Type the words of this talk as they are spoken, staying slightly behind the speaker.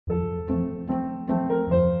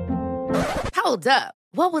Hold up.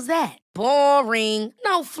 What was that? Boring.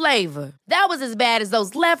 No flavor. That was as bad as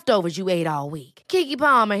those leftovers you ate all week. Keke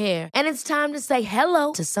Palmer here, and it's time to say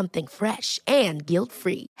hello to something fresh and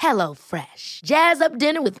guilt-free. Hello Fresh. Jazz up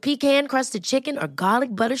dinner with pecan-crusted chicken or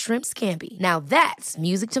garlic butter shrimp scampi. Now that's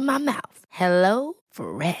music to my mouth. Hello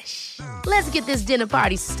Fresh. Let's get this dinner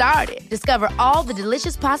party started. Discover all the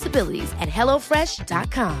delicious possibilities at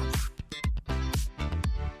hellofresh.com.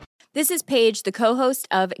 This is Paige, the co-host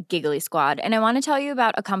of Giggly Squad, and I want to tell you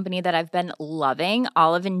about a company that I've been loving,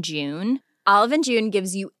 Olive & June. Olive & June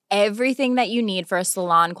gives you everything that you need for a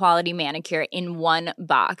salon-quality manicure in one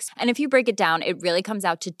box. And if you break it down, it really comes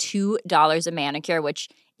out to $2 a manicure, which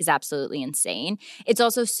is absolutely insane. It's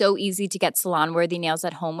also so easy to get salon-worthy nails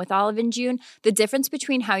at home with Olive & June. The difference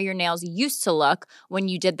between how your nails used to look when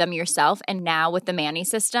you did them yourself and now with the Mani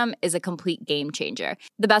system is a complete game changer.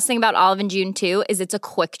 The best thing about Olive & June, too, is it's a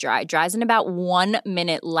quick dry. Dries in about 1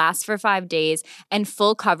 minute, lasts for 5 days, and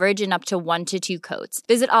full coverage in up to 1 to 2 coats.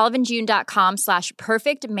 Visit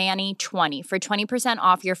oliveandjune.com/perfectmani20 for 20%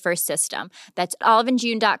 off your first system. That's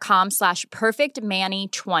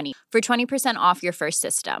oliveandjune.com/perfectmani20 for 20% off your first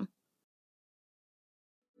system.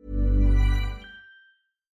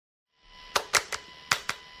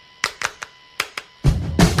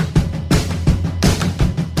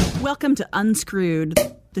 Welcome to Unscrewed,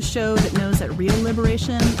 the show that knows that real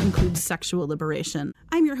liberation includes sexual liberation.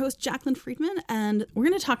 I'm your host, Jaclyn Friedman, and we're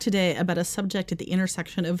going to talk today about a subject at the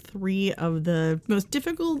intersection of 3 of the most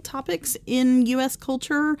difficult topics in U.S.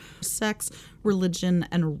 culture: sex, religion,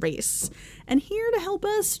 and race. And here to help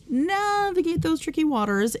us navigate those tricky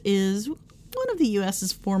waters is one of the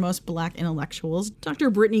U.S.'s foremost Black intellectuals,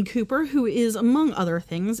 Dr. Brittney Cooper, who is, among other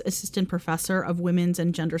things, Assistant Professor of Women's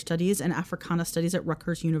and Gender Studies and Africana Studies at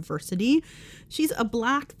Rutgers University. She's a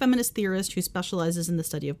Black feminist theorist who specializes in the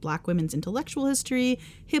study of Black women's intellectual history,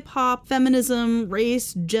 hip-hop, feminism,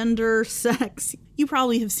 race, gender, sex. You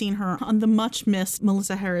probably have seen her on the much-missed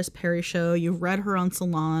Melissa Harris Perry show. You've read her on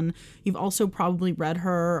Salon. You've also probably read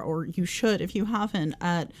her, or you should if you haven't,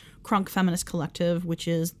 at Crunk Feminist Collective, which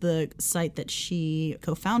is the site that she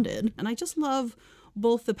co-founded. And I just love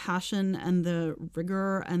both the passion and the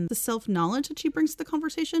rigor and the self-knowledge that she brings to the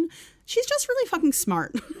conversation. She's just really fucking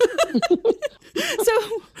smart.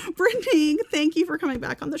 So, Brittney, thank you for coming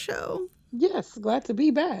back on the show. Yes, glad to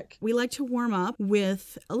be back. We like to warm up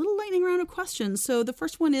with a little lightning round of questions. So the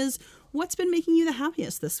first one is, what's been making you the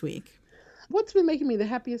happiest this week? What's been making me the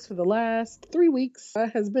happiest for the last 3 weeks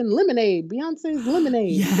has been Lemonade, Beyonce's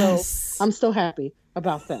Lemonade. Yes. So I'm still happy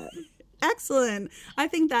about that. Excellent. I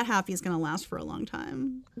think that happy is going to last for a long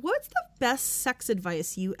time. What's the best sex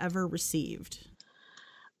advice you ever received?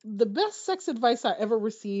 The best sex advice I ever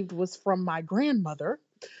received was from my grandmother,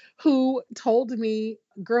 who told me,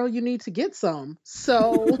 girl, you need to get some.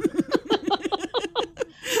 So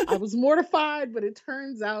I was mortified, but it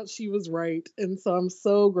turns out she was right. And so I'm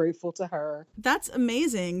so grateful to her. That's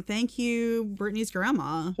amazing. Thank you, Brittney's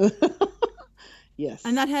grandma. Yes.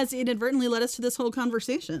 And that has inadvertently led us to this whole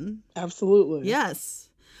conversation. Absolutely. Yes.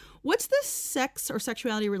 What's the sex or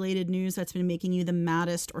sexuality related news that's been making you the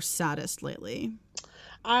maddest or saddest lately?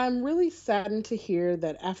 I'm really saddened to hear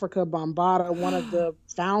that Africa Bambaataa, one of the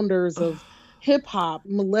founders of hip hop,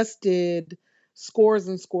 molested scores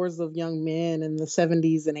and scores of young men in the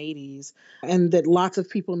 70s and 80s, and that lots of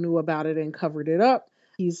people knew about it and covered it up.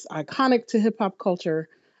 He's iconic to hip hop culture,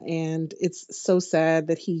 and it's so sad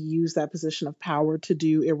that he used that position of power to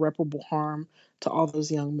do irreparable harm to all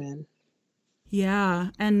those young men.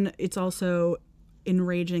 Yeah, and it's also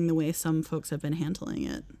enraging the way some folks have been handling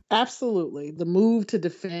it. Absolutely. The move to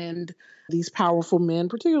defend these powerful men,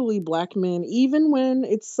 particularly Black men, even when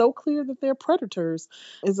it's so clear that they're predators,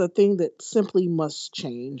 is a thing that simply must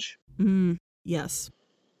change. Yes.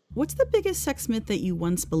 What's the biggest sex myth that you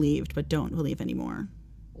once believed but don't believe anymore?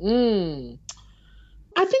 I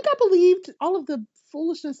think I believed all of the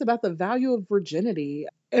foolishness about the value of virginity.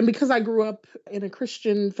 And because I grew up in a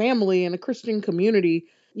Christian family and a Christian community,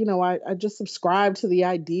 you know, I just subscribed to the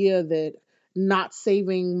idea that not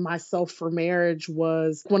saving myself for marriage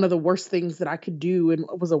was one of the worst things that I could do and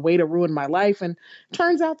was a way to ruin my life. And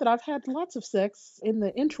turns out that I've had lots of sex in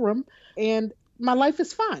the interim and my life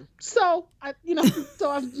is fine. So I've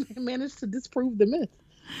managed to disprove the myth.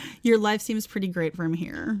 Your life seems pretty great from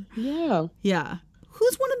here. Yeah. Yeah.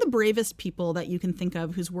 Who's one of the bravest people that you can think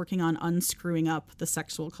of who's working on unscrewing up the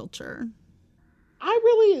sexual culture? I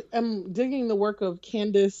really am digging the work of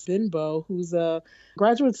Candace Benbow, who's a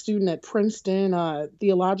graduate student at Princeton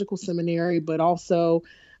Theological Seminary, but also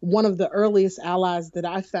one of the earliest allies that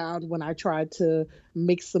I found when I tried to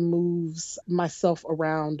make some moves myself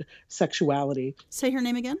around sexuality. Say her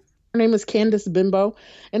name again. Her name is Candace Bimbo.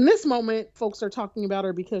 In this moment, folks are talking about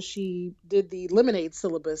her because she did the Lemonade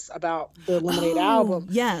syllabus about the Lemonade album.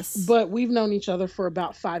 Yes. But we've known each other for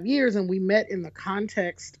about 5 years, and we met in the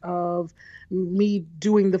context of me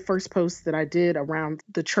doing the first post that I did around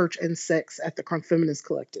the church and sex at the Crunk Feminist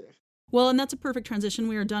Collective. Well, and that's a perfect transition.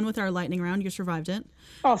 We are done with our lightning round. You survived it.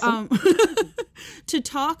 Awesome. To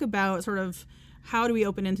talk about sort of how do we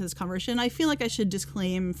open into this conversation, I feel like I should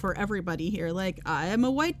disclaim for everybody here, like, I am a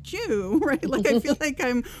white Jew, right? Like, I feel like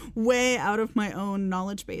I'm way out of my own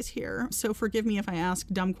knowledge base here. So forgive me if I ask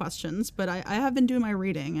dumb questions, but I have been doing my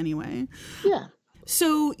reading anyway. Yeah.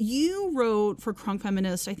 So you wrote for Crunk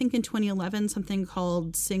Feminist, I think in 2011, something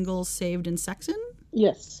called Single, Saved, and Sexin'?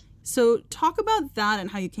 Yes. So talk about that and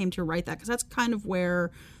how you came to write that, because that's kind of where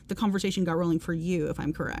the conversation got rolling for you, if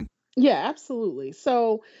I'm correct. Yeah, absolutely.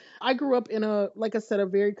 So I grew up in like I said, a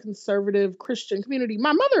very conservative Christian community.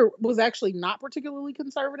 My mother was actually not particularly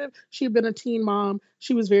conservative. She had been a teen mom.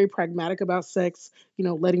 She was very pragmatic about sex,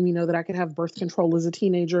 letting me know that I could have birth control as a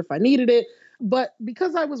teenager if I needed it. But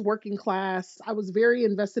because I was working class, I was very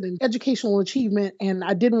invested in educational achievement, and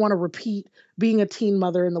I didn't want to repeat being a teen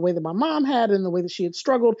mother in the way that my mom had and the way that she had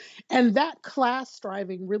struggled. And that class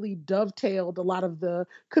striving really dovetailed a lot of the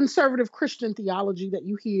conservative Christian theology that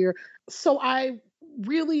you hear. So I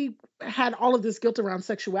really had all of this guilt around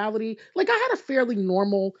sexuality. Like, I had a fairly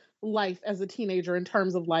normal life as a teenager in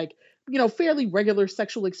terms of fairly regular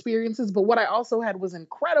sexual experiences. But what I also had was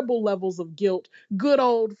incredible levels of guilt, good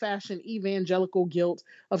old fashioned evangelical guilt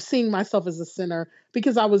of seeing myself as a sinner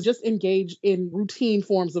because I was just engaged in routine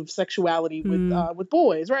forms of sexuality with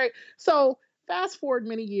boys. Right. So fast forward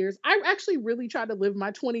many years, I actually really tried to live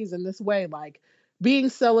my 20s in this way, like being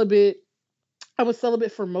celibate. I was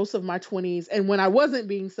celibate for most of my 20s. And when I wasn't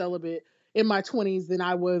being celibate in my 20s, then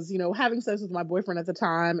I was, having sex with my boyfriend at the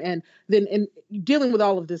time and then dealing with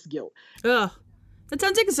all of this guilt. Ugh, that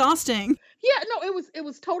sounds exhausting. Yeah, no, it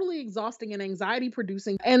was totally exhausting and anxiety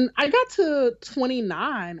producing. And I got to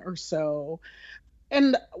 29 or so.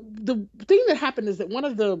 And the thing that happened is that one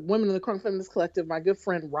of the women in the Crunk Feminist Collective, my good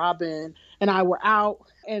friend Robin, and I were out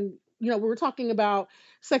and, we were talking about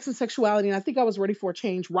sex and sexuality. And I think I was ready for a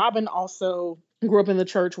change. Robin also grew up in the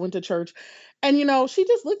church, went to church. And, she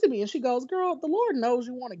just looked at me and she goes, "Girl, the Lord knows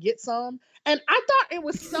you want to get some." And I thought it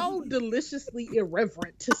was so deliciously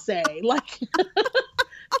irreverent to say, like,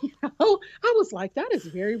 I was like, that is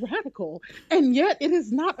very radical. And yet it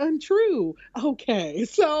is not untrue. Okay.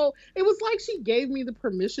 So it was like she gave me the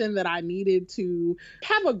permission that I needed to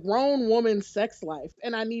have a grown woman's sex life.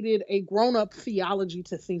 And I needed a grown-up theology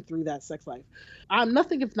to think through that sex life. I'm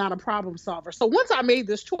nothing if not a problem solver. So once I made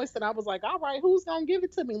this choice, then I was like, all right, who's going to give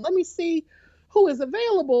it to me? Let me see who is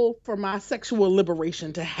available for my sexual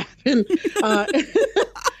liberation to happen.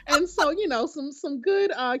 And so, some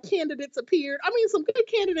good candidates appeared. I mean, some good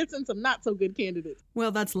candidates and some not so good candidates.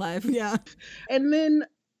 Well, that's life. Yeah. And then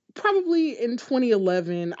probably in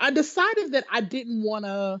 2011, I decided that I didn't want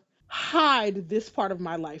to hide this part of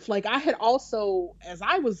my life. Like, I had also, as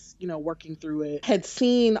I was, working through it, had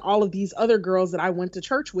seen all of these other girls that I went to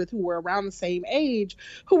church with who were around the same age,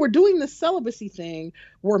 who were doing the celibacy thing,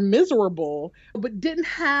 were miserable, but didn't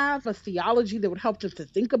have a theology that would help them to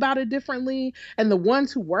think about it differently. And the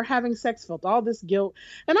ones who were having sex felt all this guilt.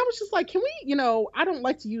 And I was just like, can we, I don't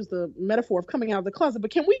like to use the metaphor of coming out of the closet,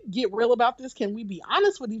 but can we get real about this? Can we be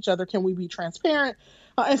honest with each other? Can we be transparent?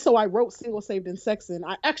 And so I wrote Single, Saved, and Sexin'.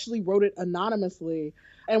 I actually wrote it anonymously.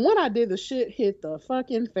 And when I did, the shit hit the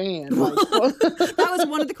fucking fan. Like, that was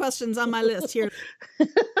one of the questions on my list here.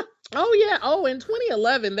 Oh, yeah. Oh, in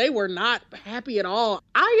 2011, they were not happy at all.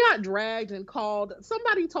 I got dragged and called.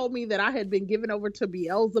 Somebody told me that I had been given over to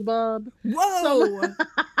Beelzebub. Whoa.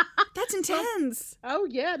 That's intense. Oh,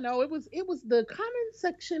 yeah. No, it was the comment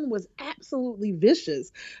section was absolutely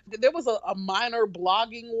vicious. There was a minor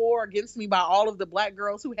blogging war against me by all of the Black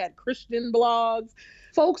girls who had Christian blogs.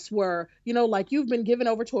 Folks were, like, you've been given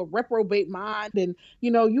over to a reprobate mind and,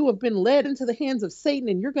 you have been led into the hands of Satan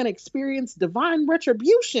and you're going to experience divine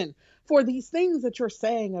retribution for these things that you're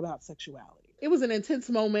saying about sexuality. It was an intense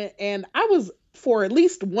moment. And I was, for at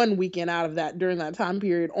least one weekend out of that, during that time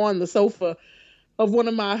period, on the sofa of one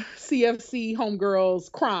of my CFC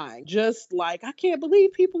homegirls crying, just like, I can't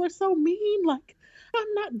believe people are so mean. Like,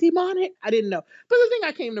 I'm not demonic. I didn't know. But the thing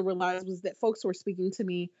I came to realize was that folks were speaking to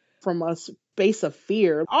me from a space of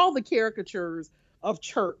fear. All the caricatures of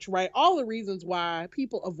church, right? All the reasons why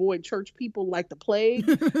people avoid church people like the plague.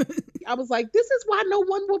 I was like, this is why no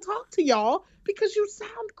one will talk to y'all, because you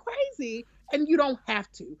sound crazy and you don't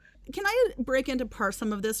have to. Can I break into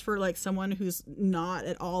some of this for like someone who's not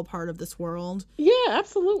at all part of this world? Yeah,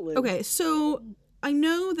 absolutely. Okay, so I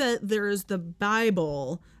know that there's the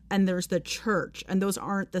Bible and there's the church, and those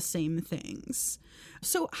aren't the same things.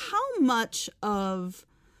 So how much of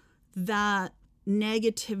that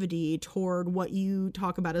negativity toward what you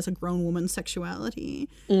talk about as a grown woman's sexuality,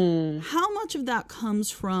 how much of that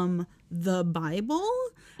comes from the Bible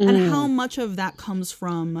and how much of that comes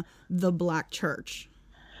from the Black church?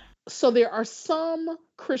 So there are some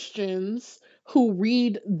Christians who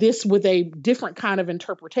read this with a different kind of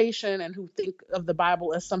interpretation and who think of the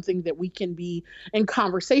Bible as something that we can be in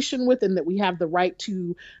conversation with and that we have the right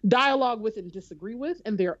to dialogue with and disagree with.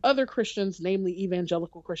 And there are other Christians, namely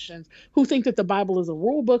evangelical Christians, who think that the Bible is a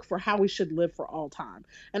rule book for how we should live for all time.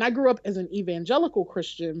 And I grew up as an evangelical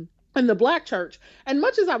Christian in the Black church. And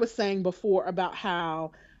much as I was saying before about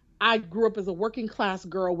how I grew up as a working class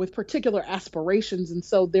girl with particular aspirations. And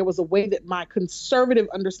so there was a way that my conservative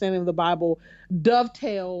understanding of the Bible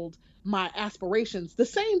dovetailed my aspirations. The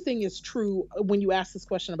same thing is true when you ask this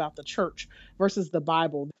question about the church versus the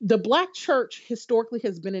Bible. The Black church historically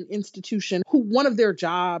has been an institution who one of their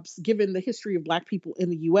jobs, given the history of Black people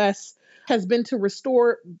in the U.S., has been to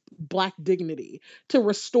restore Black dignity, to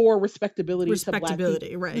restore respectability to Black people.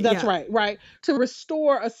 Right. That's right. To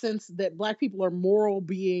restore a sense that Black people are moral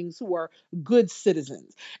beings who are good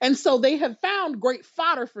citizens. And so they have found great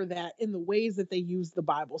fodder for that in the ways that they use the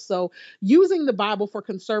Bible. So using the Bible for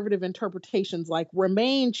conservative interpretations like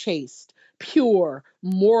remain chaste, pure,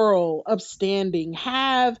 moral, upstanding,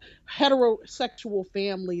 have heterosexual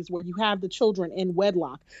families where you have the children in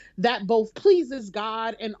wedlock, that both pleases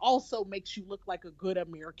God and also makes you look like a good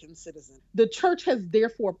American citizen. The church has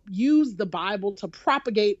therefore used the Bible to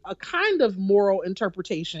propagate a kind of moral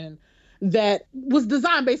interpretation that was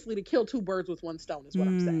designed basically to kill two birds with one stone, is what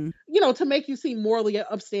I'm saying. To make you seem morally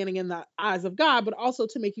upstanding in the eyes of God, but also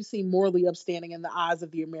to make you seem morally upstanding in the eyes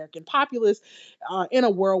of the American populace in a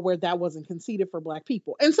world where that wasn't conceded for Black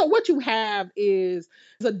people. And so what you have is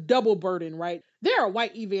a double burden, right? There are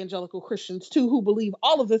white evangelical Christians too who believe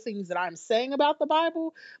all of the things that I'm saying about the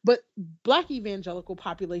Bible, but Black evangelical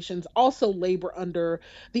populations also labor under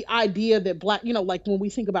the idea that Black, like when we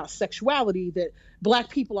think about sexuality, that Black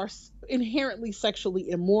people are inherently sexually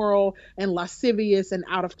immoral and lascivious and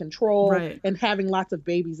out of control and having lots of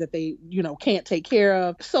babies that they, can't take care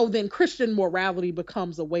of. So then Christian morality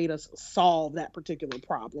becomes a way to solve that particular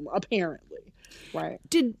problem, apparently, right?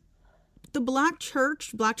 Did the Black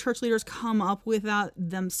church leaders come up with that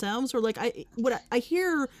themselves? Or I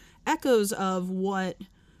hear echoes of what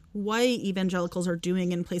white evangelicals are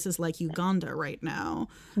doing in places like Uganda right now.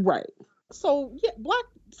 Right. So yeah, Black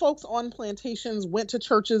folks on plantations went to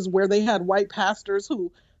churches where they had white pastors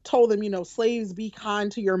who told them, slaves, be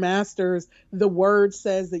kind to your masters. The word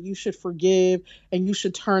says that you should forgive and you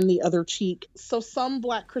should turn the other cheek. So some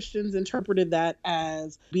Black Christians interpreted that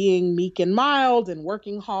as being meek and mild and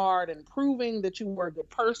working hard and proving that you were a good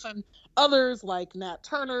person. Others, like Nat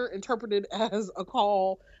Turner, interpreted as a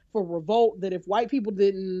call for revolt, that if white people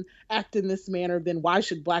didn't act in this manner, then why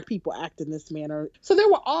should Black people act in this manner? So there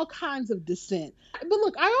were all kinds of dissent. But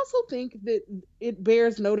look, I also think that it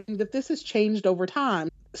bears noting that this has changed over time.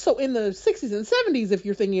 So in the 60s and 70s, if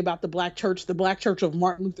you're thinking about the Black church of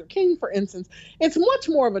Martin Luther King, for instance, it's much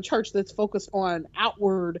more of a church that's focused on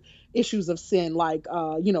outward issues of sin, like,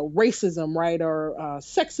 racism, right, or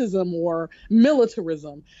sexism or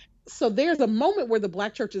militarism. So there's a moment where the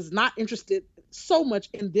Black church is not interested so much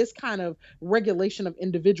in this kind of regulation of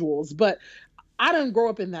individuals. But I didn't grow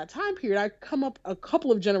up in that time period. I come up a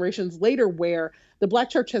couple of generations later where the Black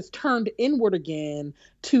church has turned inward again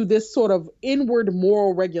to this sort of inward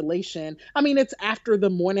moral regulation. I mean, it's after the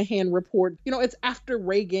Moynihan report, it's after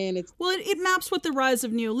Reagan. It maps with the rise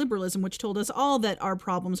of neoliberalism, which told us all that our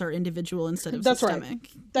problems are individual instead of systemic. Right.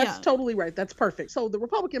 That's totally right. That's perfect. So the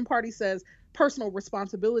Republican Party says personal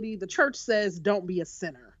responsibility. The church says don't be a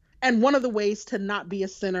sinner. And one of the ways to not be a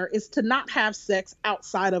sinner is to not have sex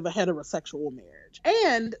outside of a heterosexual marriage.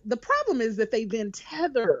 And the problem is that they then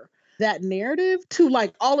tether that narrative to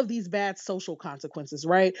like all of these bad social consequences,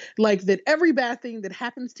 right? Like that every bad thing that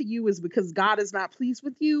happens to you is because God is not pleased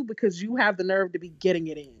with you because you have the nerve to be getting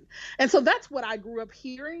it in. And so that's what I grew up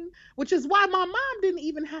hearing, which is why my mom didn't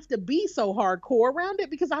even have to be so hardcore around it,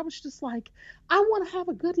 because I was just like, I want to have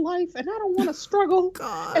a good life and I don't want to struggle.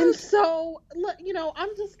 God. And so,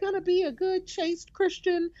 I'm just going to be a good, chaste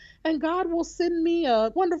Christian and God will send me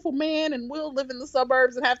a wonderful man and we'll live in the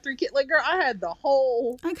suburbs and have 3 kids. Like, girl, I had the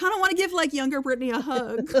whole... I kind of want to give younger Brittany a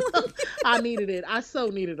hug. I needed it. I so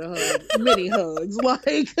needed a hug. Many hugs.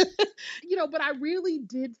 But I really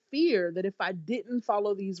did fear that if I didn't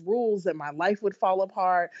follow these rules, that my life would fall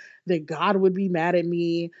apart, that God would be mad at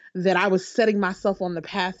me, that I was setting myself on the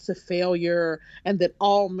path to failure, and that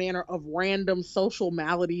all manner of random social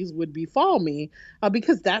maladies would befall me,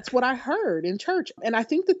 because that's what I heard in church. And I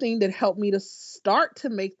think the thing that helped me to start to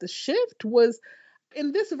make the shift was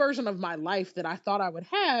in this version of my life that I thought I would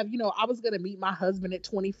have. I was going to meet my husband at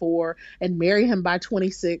 24 and marry him by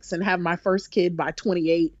 26 and have my first kid by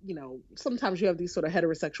 28. Sometimes you have these sort of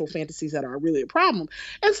heterosexual fantasies that are really a problem.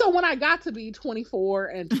 And so when I got to be 24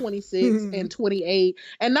 and 26 and 28,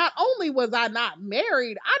 and not only was I not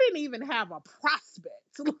married, I didn't even have a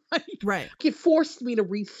prospect. Right. It forced me to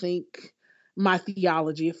rethink my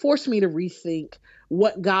theology. It forced me to rethink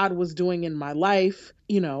what God was doing in my life,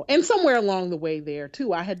 and somewhere along the way there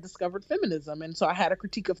too, I had discovered feminism. And so I had a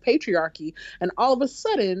critique of patriarchy. And all of a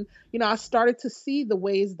sudden, I started to see the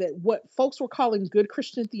ways that what folks were calling good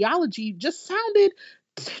Christian theology just sounded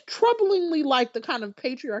troublingly like the kind of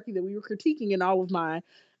patriarchy that we were critiquing in all of my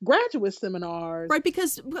graduate seminars. Right,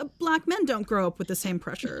 because Black men don't grow up with the same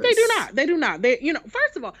pressures. They do not.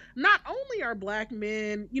 First of all, not only are Black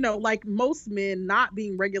men, like most men, not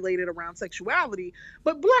being regulated around sexuality,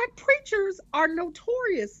 but Black preachers are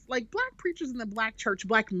notorious. Like Black preachers in the Black church,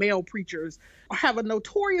 Black male preachers have a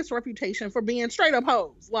notorious reputation for being straight up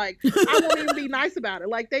hoes. Like, I won't even be nice about it.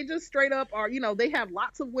 Like, they just straight up are, they have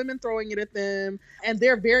lots of women throwing it at them, and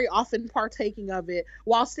they're very often partaking of it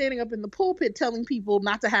while standing up in the pulpit telling people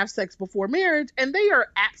not to have sex before marriage, and they are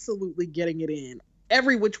absolutely getting it in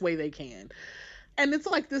every which way they can. And it's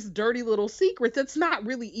like this dirty little secret that's not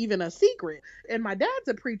really even a secret. And my dad's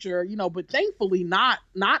a preacher, but thankfully not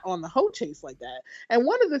on the hoe chase like that. And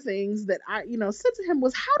one of the things that I, said to him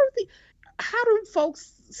was, how do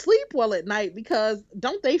folks sleep well at night? Because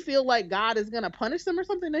don't they feel like God is going to punish them or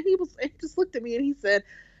something? And he just looked at me and he said,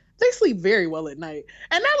 they sleep very well at night.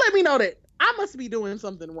 And that let me know that I must be doing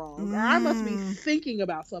something wrong, or I must be thinking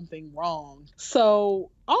about something wrong. So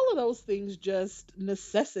all of those things just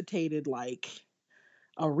necessitated like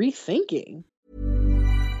a rethinking.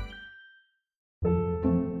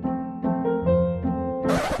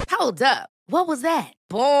 Hold up. What was that?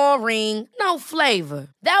 Boring. No flavor.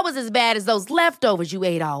 That was as bad as those leftovers you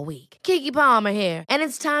ate all week. Keke Palmer here, and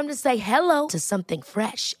it's time to say hello to something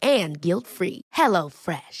fresh and guilt-free. Hello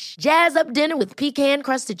Fresh. Jazz up dinner with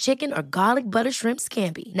pecan-crusted chicken or garlic butter shrimp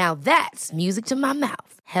scampi. Now that's music to my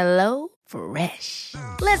mouth. Hello Fresh.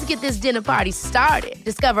 Let's get this dinner party started.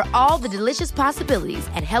 Discover all the delicious possibilities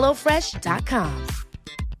at hellofresh.com.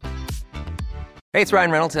 Hey, it's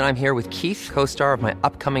Ryan Reynolds, and I'm here with Keith, co-star of my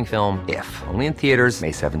upcoming film, If, only in theaters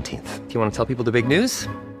May 17th. Do you want to tell people the big news?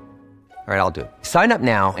 All right, I'll do it. Sign up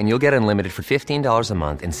now and you'll get unlimited for $15 a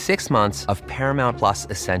month and 6 months of Paramount Plus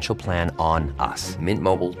Essential Plan on us.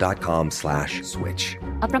 MintMobile.com/switch.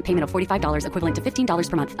 Upfront payment of $45 equivalent to $15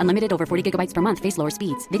 per month. Unlimited over 40 gigabytes per month. Face lower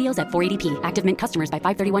speeds. Videos at 480p. Active Mint customers by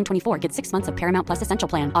 531.24 get 6 months of Paramount Plus Essential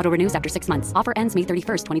Plan. Auto renews after 6 months. Offer ends May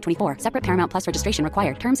 31st, 2024. Separate Paramount Plus registration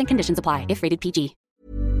required. Terms and conditions apply if rated PG.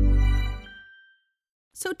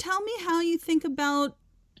 So tell me how you think about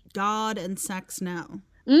God and sex now.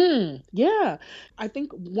 Yeah. I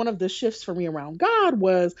think one of the shifts for me around God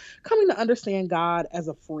was coming to understand God as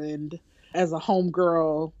a friend, as a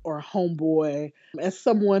homegirl or a homeboy, as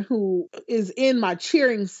someone who is in my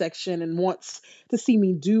cheering section and wants to see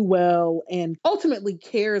me do well and ultimately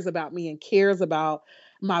cares about me and cares about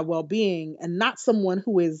my well-being, and not someone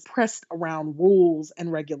who is pressed around rules and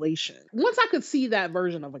regulation. Once I could see that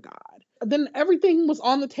version of a God, then everything was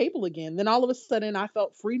on the table again. Then all of a sudden I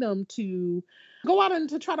felt freedom to go out and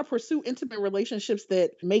to try to pursue intimate relationships that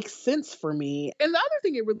make sense for me. And the other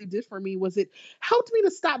thing it really did for me was it helped me to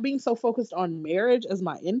stop being so focused on marriage as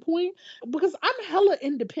my endpoint, because I'm hella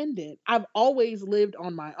independent. I've always lived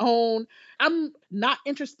on my own. I'm not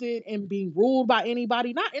interested in being ruled by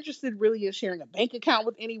anybody, not interested really in sharing a bank account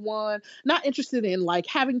with anyone, not interested in like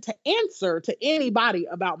having to answer to anybody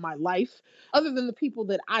about my life other than the people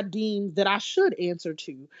that I deem that I should answer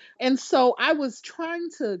to. And so I was trying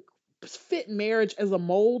to fit marriage as a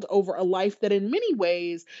mold over a life that in many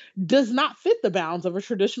ways does not fit the bounds of a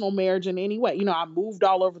traditional marriage in any way. I moved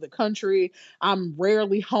all over the country. I'm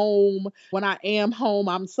rarely home. When I am home,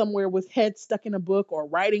 I'm somewhere with head stuck in a book or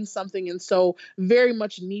writing something. And so very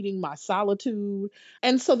much needing my solitude.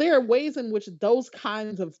 And so there are ways in which those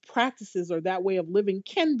kinds of practices or that way of living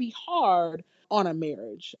can be hard on a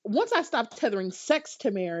marriage. Once I stopped tethering sex to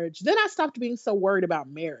marriage, then I stopped being so worried about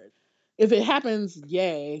marriage. If it happens,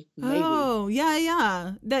 yay, maybe. Oh,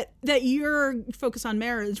 yeah. That your focus on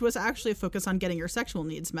marriage was actually a focus on getting your sexual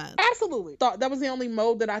needs met. Absolutely. Thought that was the only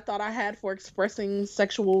mode that I thought I had for expressing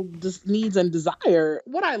sexual needs and desire.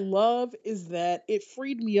 What I love is that it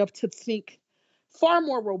freed me up to think far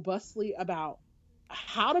more robustly about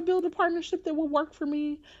how to build a partnership that would work for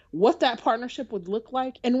me, what that partnership would look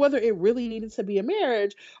like, and whether it really needed to be a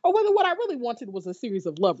marriage or whether what I really wanted was a series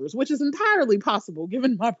of lovers, which is entirely possible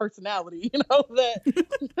given my personality,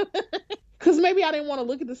 that because maybe I didn't want to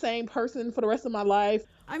look at the same person for the rest of my life.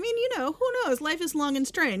 I mean, who knows? Life is long and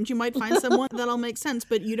strange. You might find someone that'll make sense,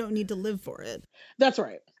 but you don't need to live for it. That's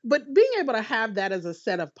right. But being able to have that as a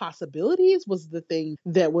set of possibilities was the thing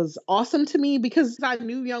that was awesome to me, because I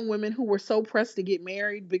knew young women who were so pressed to get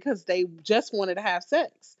married because they just wanted to have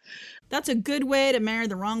sex. That's a good way to marry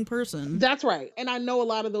the wrong person. That's right. And I know a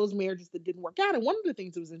lot of those marriages that didn't work out. And one of the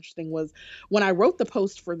things that was interesting was when I wrote the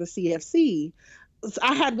post for the CFC,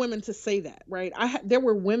 I had women to say that, right? There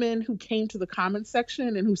were women who came to the comments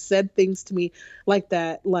section and who said things to me like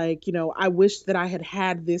that, like, I wish that I had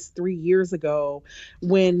had this 3 years ago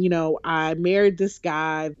when, I married this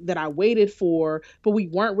guy that I waited for, but we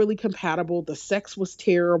weren't really compatible. The sex was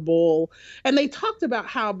terrible. And they talked about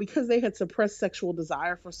how because they had suppressed sexual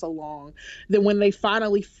desire for so long, that when they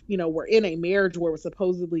finally, were in a marriage where it was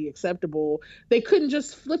supposedly acceptable, they couldn't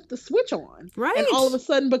just flip the switch on. Right. And all of a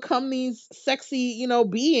sudden become these sexy,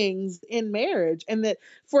 beings in marriage. And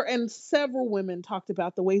several women talked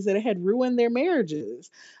about the ways that it had ruined their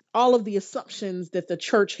marriages. All of the assumptions that the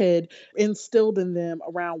church had instilled in them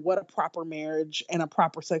around what a proper marriage and a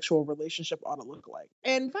proper sexual relationship ought to look like.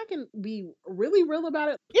 And if I can be really real about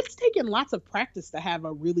it, it's taken lots of practice to have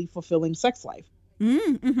a really fulfilling sex life.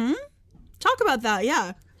 Mm-hmm. Talk about that,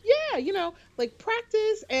 yeah. Yeah, like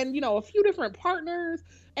practice and, a few different partners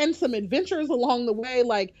and some adventures along the way.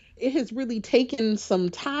 Like, it has really taken some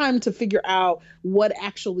time to figure out what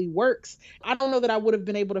actually works. I don't know that I would have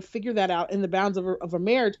been able to figure that out in the bounds of a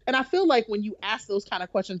marriage. And I feel like when you ask those kind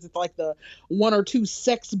of questions, it's like the 1 or 2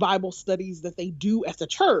 sex Bible studies that they do at the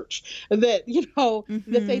church that,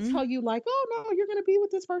 that they tell you like, oh no, you're going to be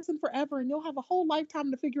with this person forever and you'll have a whole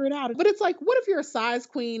lifetime to figure it out. But it's like, what if you're a size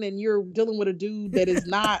queen and you're dealing with a dude that is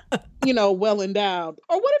not, well endowed?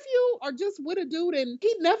 Or what if you are just with a dude and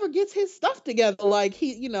he never gets his stuff together? Like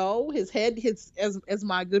his head, as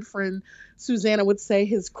my good friend Susanna would say,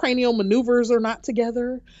 his cranial maneuvers are not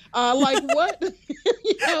together. Like what?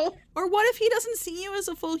 Or what if he doesn't see you as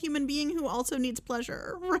a full human being who also needs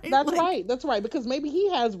pleasure? Right? That's right. Because maybe he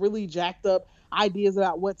has really jacked up ideas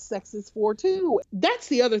about what sex is for too. That's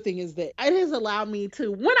the other thing, is that it has allowed me to,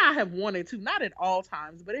 when I have wanted to, not at all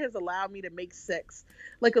times, but it has allowed me to make sex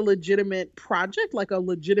like a legitimate project, like a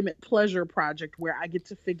legitimate pleasure project where I get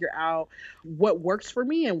to figure out what works for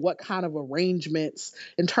me and what kind of arrangements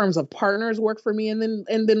in terms of partners work for me. And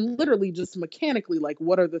then literally just mechanically, like,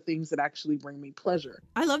 what are the things that actually bring me pleasure?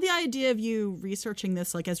 I love the idea of you researching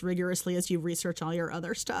this like as rigorously as you research all your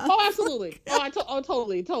other stuff. Oh, absolutely.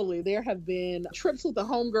 Totally. There have been trips with the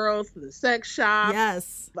homegirls to the sex shop.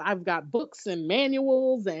 Yes. I've got books and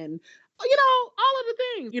manuals and all of the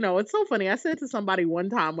things. It's so funny. I said to somebody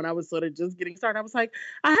one time when I was sort of just getting started, I was like,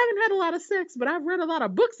 I haven't had a lot of sex, but I've read a lot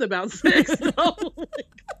of books about sex.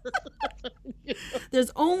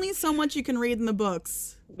 There's only so much you can read in the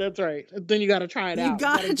books. That's right. Then you got to try it out. You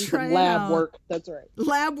got to try it lab out. work. That's right.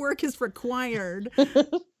 Lab work is required.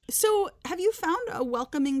 So have you found a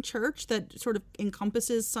welcoming church that sort of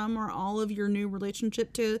encompasses some or all of your new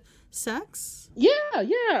relationship to sex? Yeah.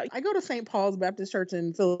 I go to St. Paul's Baptist Church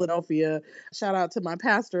in Philadelphia. Shout out to my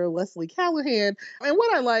pastor, Leslie Callahan. And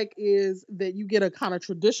what I like is that you get a kind of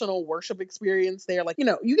traditional worship experience there. Like,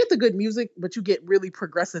 you get the good music, but you get really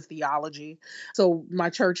progressive theology. So my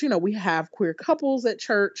church, we have queer couples at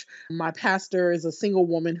church. My pastor is a single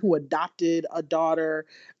woman who adopted a daughter.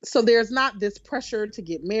 So there's not this pressure to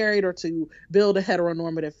get married or to build a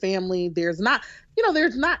heteronormative family. There's not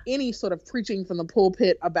any sort of preaching from the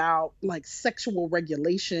pulpit about like sexual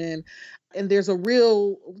regulation. And there's a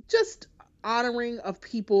real just honoring of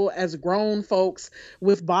people as grown folks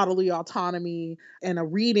with bodily autonomy and a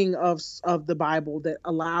reading of the Bible that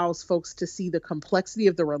allows folks to see the complexity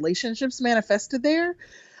of the relationships manifested there.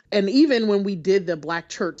 And even when we did the Black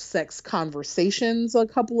church sex conversations a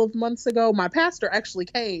couple of months ago, my pastor actually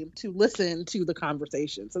came to listen to the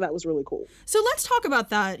conversation. So that was really cool. So let's talk about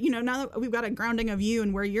that. Now that we've got a grounding of you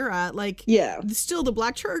and where you're at, like, yeah, still the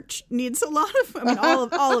Black church needs a lot of,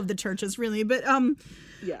 all of the churches really, but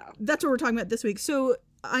yeah, that's what we're talking about this week. So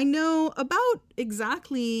I know about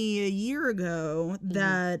exactly a year ago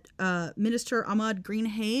that Minister Ahmad Green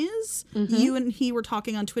Hayes, you and he were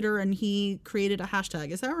talking on Twitter and he created a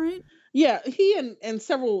hashtag. Is that right? Yeah, he and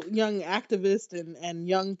several young activists and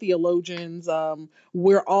young theologians,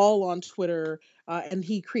 we're all on Twitter, and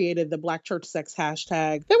he created the Black Church Sex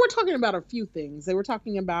hashtag. They were talking about a few things. They were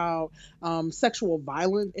talking about sexual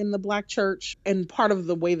violence in the Black church, and part of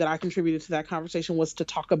the way that I contributed to that conversation was to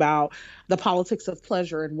talk about the politics of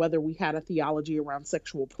pleasure and whether we had a theology around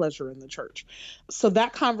sexual pleasure in the church. So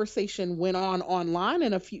that conversation went on online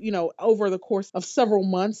and over the course of several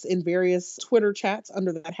months in various Twitter chats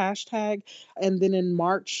under that hashtag. And then in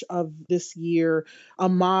March of this year,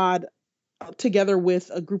 Ahmad, together with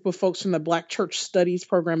a group of folks from the Black Church Studies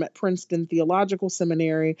program at Princeton Theological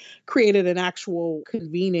Seminary, created an actual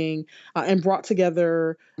convening and brought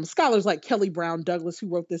together scholars like Kelly Brown Douglas, who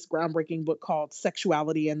wrote this groundbreaking book called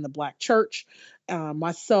Sexuality in the Black Church,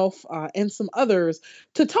 myself, and some others,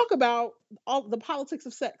 to talk about all the politics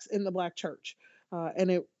of sex in the Black church. And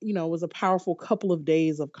it, was a powerful couple of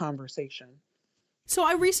days of conversation. So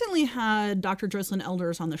I recently had Dr. Jocelyn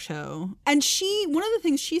Elders on the show, and one of the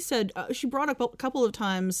things she said, she brought up a couple of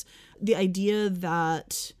times the idea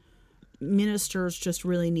that ministers just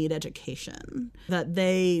really need education, that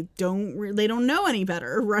they don't know any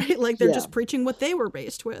better, right? Like they're just preaching what they were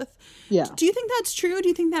raised with. Yeah. Do you think that's true? Do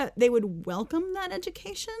you think that they would welcome that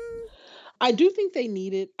education? I do think they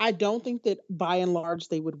need it. I don't think that by and large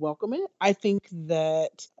they would welcome it. I think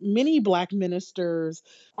that many Black ministers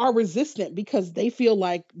are resistant because they feel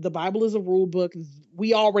like the Bible is a rule book.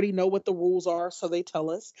 We already know what the rules are, so they tell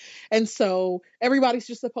us. And so everybody's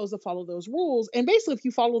just supposed to follow those rules. And basically, if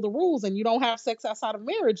you follow the rules and you don't have sex outside of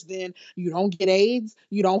marriage, then you don't get AIDS,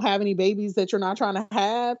 you don't have any babies that you're not trying to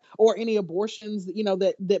have, or any abortions,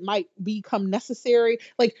 that might become necessary.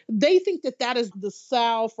 Like, they think that that is the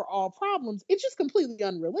salve for all problems. It's just completely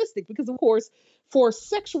unrealistic because, of course, for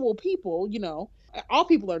sexual people, all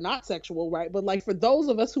people are not sexual, right? But like for those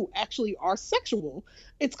of us who actually are sexual,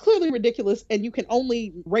 it's clearly ridiculous. And you can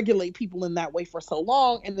only regulate people in that way for so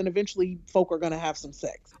long. And then eventually folk are going to have some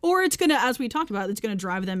sex. Or it's going to, as we talked about, it's going to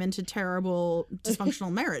drive them into terrible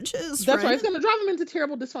dysfunctional marriages. That's right. It's going to drive them into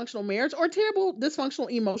terrible dysfunctional marriage or terrible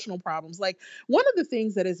dysfunctional emotional problems. Like, one of the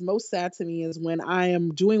things that is most sad to me is when I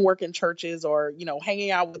am doing work in churches or,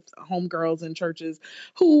 hanging out with homegirls in churches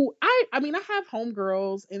who I have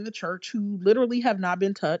homegirls in the church who literally have not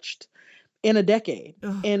been touched in a decade,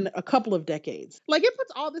 in a couple of decades. Like, it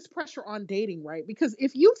puts all this pressure on dating, right? Because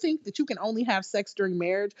if you think that you can only have sex during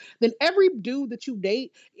marriage, then every dude that you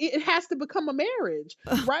date, it has to become a marriage,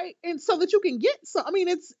 right? And so that you can get some,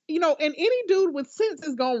 it's, and any dude with sense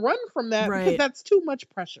is going to run from that because that's too much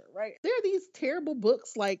pressure, right? There are these terrible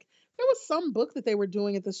books, like, there was some book that they were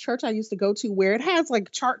doing at this church I used to go to where it has like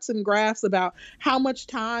charts and graphs about how much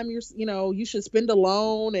time you should spend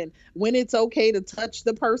alone, and when it's okay to touch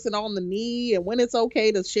the person on the knee, and when it's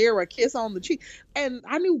okay to share a kiss on the cheek. And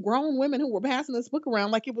I knew grown women who were passing this book around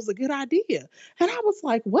like it was a good idea. And I was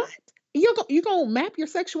like, what? You're going to map your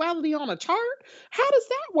sexuality on a chart? How does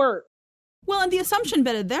that work? Well, and the assumption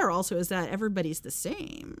embedded there also is that everybody's the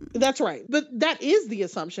same. That's right. But that is the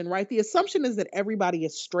assumption, right? The assumption is that everybody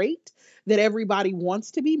is straight, that everybody wants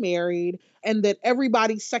to be married, and that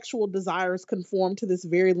everybody's sexual desires conform to this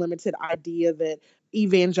very limited idea that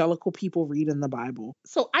evangelical people read in the Bible.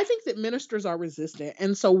 So I think that ministers are resistant.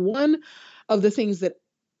 And so one of the things that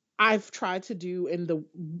I've tried to do in the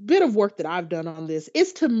bit of work that I've done on this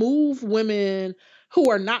is to move women who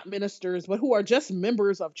are not ministers, but who are just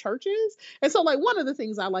members of churches. And so, like, one of the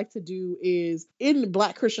things I like to do is in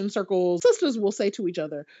Black Christian circles, sisters will say to each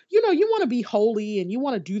other, you want to be holy and you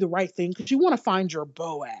want to do the right thing because you want to find your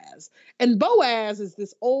Boaz. And Boaz is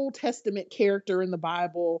this Old Testament character in the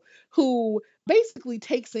Bible who basically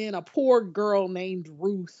takes in a poor girl named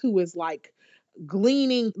Ruth, who is like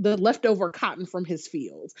gleaning the leftover cotton from his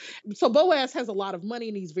fields. So Boaz has a lot of money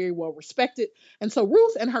and he's very well respected. And so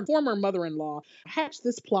Ruth and her former mother-in-law hatched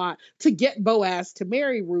this plot to get Boaz to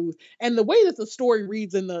marry Ruth. And the way that the story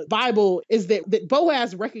reads in the Bible is that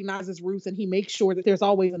Boaz recognizes Ruth and he makes sure that there's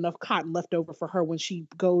always enough cotton left over for her when she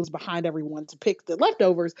goes behind everyone to pick the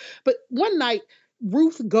leftovers. But one night,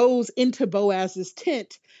 Ruth goes into Boaz's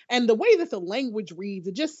tent, and the way that the language reads,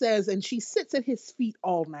 it just says, and she sits at his feet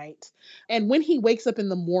all night. And when he wakes up in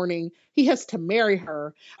the morning, he has to marry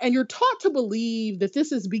her. And you're taught to believe that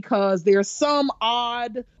this is because there's some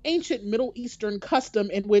odd ancient Middle Eastern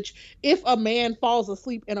custom in which if a man falls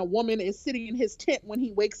asleep and a woman is sitting in his tent when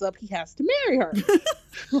he wakes up, he has to marry her.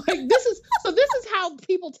 This is how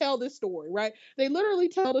people tell this story, right? They literally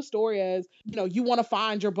tell the story as, you want to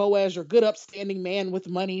find your Boaz, your good upstanding man with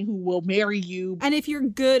money who will marry you. And if you're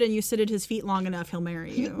good and you sit at his feet long enough, he'll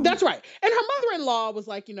marry you. That's right. And her mother-in-law was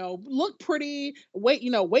like, look pretty, wait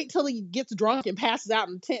till he gets drunk and passes out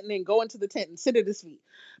in the tent and then go into the tent and sit at his feet.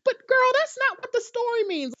 But girl, that's not what the story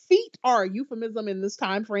means. Feet are a euphemism in this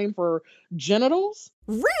time frame for genitals.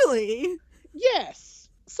 Really? Yes.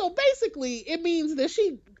 So basically, it means that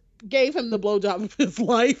she gave him the blowjob of his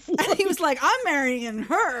life. And he was like, I'm marrying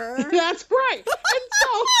her. That's right. And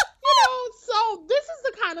so, so this is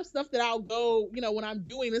the kind of stuff that I'll go, when I'm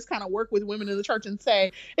doing this kind of work with women in the church and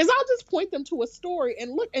say, is I'll just point them to a story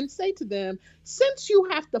and look and say to them, since you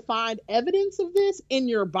have to find evidence of this in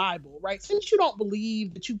your Bible, right? Since you don't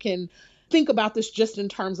believe that you can think about this just in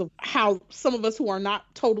terms of how some of us who are not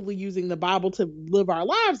totally using the Bible to live our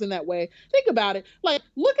lives in that way, think about it. Like,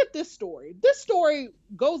 look at this story. This story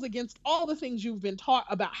goes against all the things you've been taught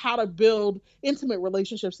about how to build intimate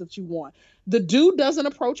relationships that you want. The dude doesn't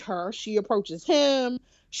approach her. She approaches him.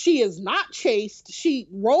 She is not chaste. She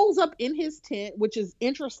rolls up in his tent, which is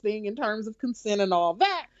interesting in terms of consent and all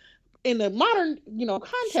that in the modern,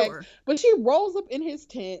 context. Sure. But she rolls up in his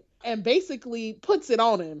tent and basically puts it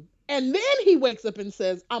on him. And then he wakes up and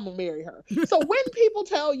says, I'm going to marry her. So when people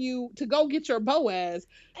tell you to go get your Boaz,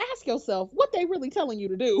 ask yourself what they really telling you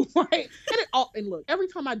to do, right? And look, every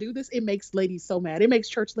time I do this, it makes ladies so mad. It makes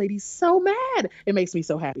church ladies so mad. It makes me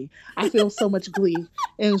so happy. I feel so much glee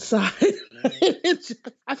inside.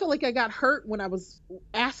 I feel like I got hurt when I was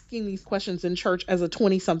asking these questions in church as a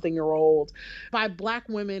 20-something-year-old by Black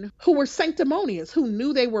women who were sanctimonious, who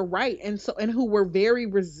knew they were right, and who were very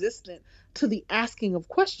resistant to the asking of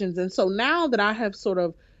questions. And so now that I have sort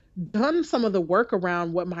of done some of the work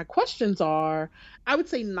around what my questions are, I would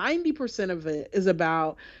say 90% of it is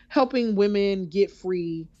about helping women get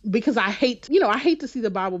free, because I hate to see the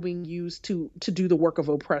Bible being used to do the work of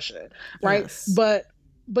oppression, right? Yes.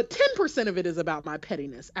 But 10% of it is about my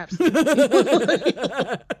pettiness. Absolutely.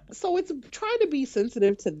 So it's trying to be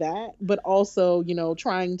sensitive to that, but also,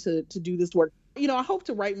 trying to do this work. I hope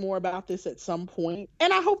to write more about this at some point.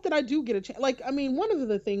 And I hope that I do get a chance. One of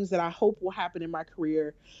the things that I hope will happen in my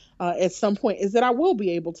career at some point is that I will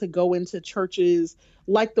be able to go into churches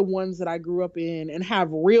like the ones that I grew up in and have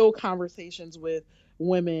real conversations with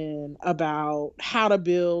women about how to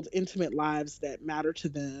build intimate lives that matter to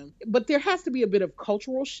them. But there has to be a bit of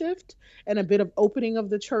cultural shift and a bit of opening of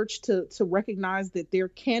the church to recognize that there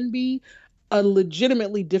can be a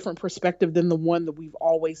legitimately different perspective than the one that we've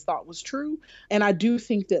always thought was true. And I do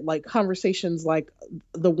think that conversations like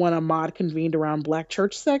the one Ahmad convened around Black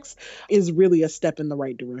church sex is really a step in the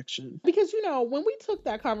right direction. Because, when we took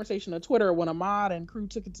that conversation to Twitter, when Ahmad and crew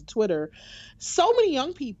took it to Twitter, so many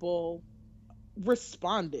young people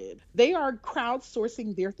responded. They are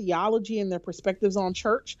crowdsourcing their theology and their perspectives on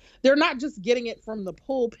church. They're not just getting it from the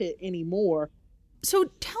pulpit anymore. So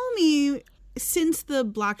tell me, since the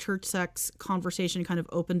Black church sex conversation kind of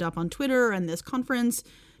opened up on Twitter and this conference,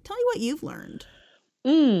 tell me what you've learned.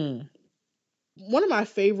 One of my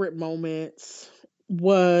favorite moments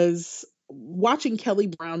was watching Kelly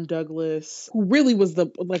Brown Douglas, who really was a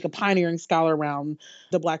pioneering scholar around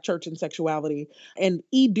the Black church and sexuality, and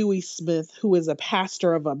E. Dewey Smith, who is a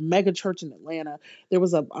pastor of a mega church in Atlanta. There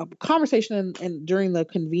was a conversation and during the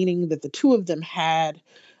convening that the two of them had.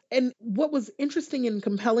 And what was interesting and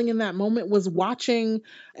compelling in that moment was watching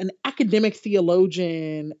an academic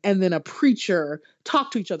theologian and then a preacher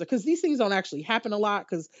talk to each other, because these things don't actually happen a lot,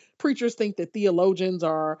 because preachers think that theologians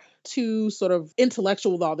are too sort of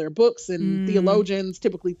intellectual with all their books, and theologians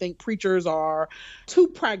typically think preachers are too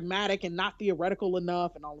pragmatic and not theoretical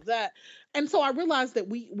enough and all of that. And so I realized that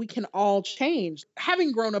we can all change.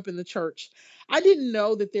 Having grown up in the church, I didn't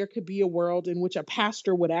know that there could be a world in which a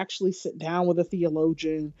pastor would actually sit down with a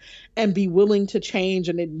theologian and be willing to change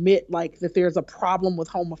and admit that there's a problem with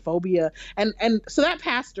homophobia. And so that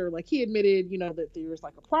pastor, he admitted, that there's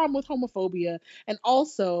a problem with homophobia, and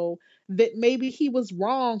also that maybe he was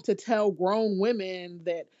wrong to tell grown women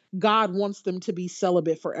that God wants them to be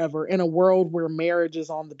celibate forever in a world where marriage is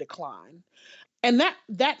on the decline. And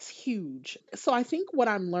that's huge. So I think what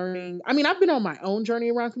I'm learning, I mean, I've been on my own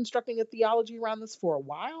journey around constructing a theology around this for a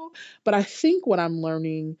while, but I think what I'm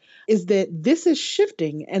learning is that this is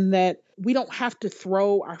shifting and that we don't have to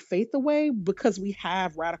throw our faith away because we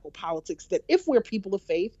have radical politics, that if we're people of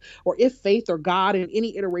faith, or if faith or God in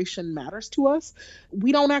any iteration matters to us,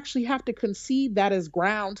 we don't actually have to concede that as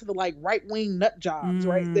ground to the like right-wing nut jobs,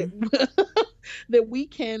 right? That we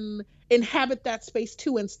can inhabit that space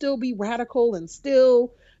too and still be radical and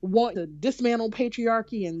still want to dismantle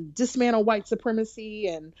patriarchy and dismantle white supremacy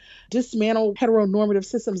and dismantle heteronormative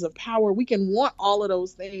systems of power. We can want all of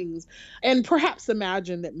those things and perhaps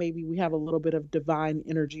imagine that maybe we have a little bit of divine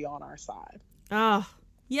energy on our side. Ah,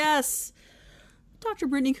 yes. Dr.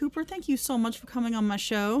 Brittney Cooper, thank you so much for coming on my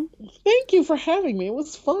show. Thank you for having me. It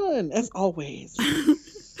was fun, as always.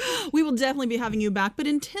 We will definitely be having you back. But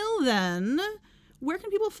until then, where can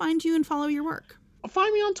people find you and follow your work?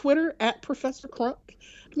 Find me on Twitter at Professor Crunk.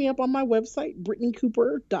 Look me up on my website,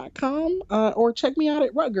 BrittneyCooper.com, or check me out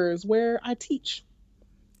at Rutgers, where I teach.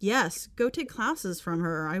 Yes, go take classes from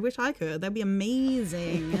her. I wish I could. That'd be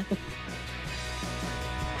amazing.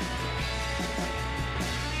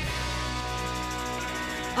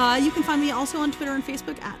 You can find me also on Twitter and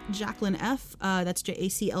Facebook at Jaclyn F. That's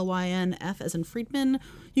JACLYNF as in Friedman.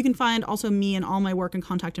 You can find also me and all my work and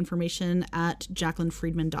contact information at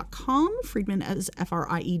JaclynFriedman.com. Friedman as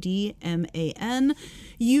Friedman.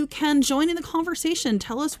 You can join in the conversation.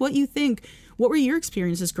 Tell us what you think. What were your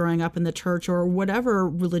experiences growing up in the church or whatever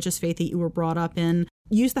religious faith that you were brought up in?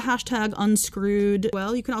 Use the hashtag unscrewed.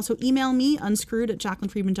 Well, you can also email me,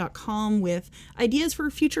 unscrewed@JaclynFriedman.com, with ideas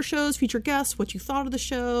for future shows, future guests, what you thought of the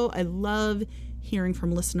show. I love hearing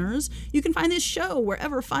from listeners. You can find this show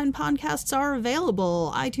wherever fine podcasts are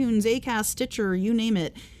available. iTunes, Acast, Stitcher, you name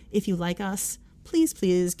it. If you like us, please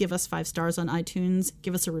give us 5 stars on iTunes.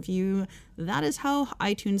 Give us a review. That is how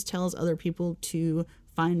iTunes tells other people to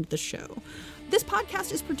find the show. This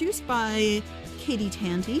podcast is produced by Katie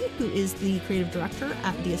Tandy, who is the creative director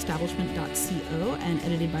at theestablishment.co, and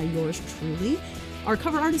edited by yours truly. Our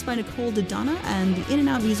cover art is by Nicole Dodonna, and the in and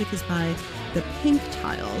out music is by The Pink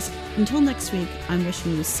Tiles. Until next week, I'm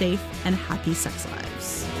wishing you safe and happy sex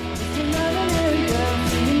lives.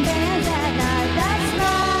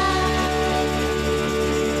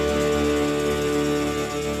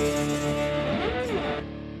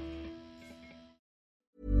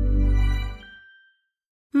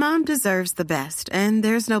 Mom deserves the best, and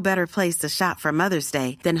there's no better place to shop for Mother's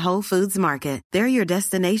Day than Whole Foods Market. They're your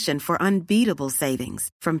destination for unbeatable savings,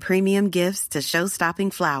 from premium gifts to show-stopping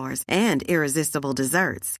flowers and irresistible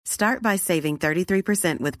desserts. Start by saving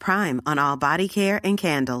 33% with Prime on all body care and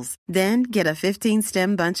candles. Then get a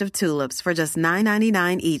 15-stem bunch of tulips for just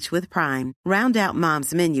 $9.99 each with Prime. Round out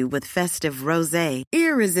Mom's menu with festive rosé,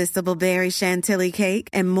 irresistible berry chantilly cake,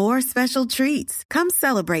 and more special treats. Come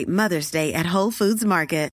celebrate Mother's Day at Whole Foods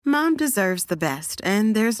Market. Mom deserves the best,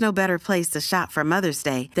 and there's no better place to shop for Mother's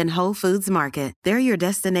Day than Whole Foods Market. They're your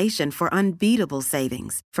destination for unbeatable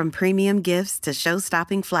savings, from premium gifts to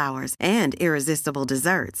show-stopping flowers and irresistible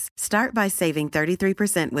desserts. Start by saving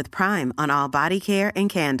 33% with Prime on all body care and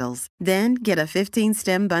candles. Then get a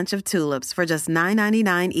 15-stem bunch of tulips for just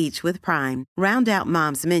 $9.99 each with Prime. Round out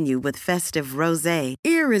Mom's menu with festive rosé,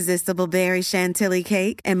 irresistible berry chantilly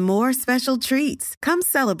cake, and more special treats. Come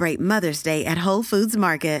celebrate Mother's Day at Whole Foods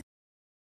Market.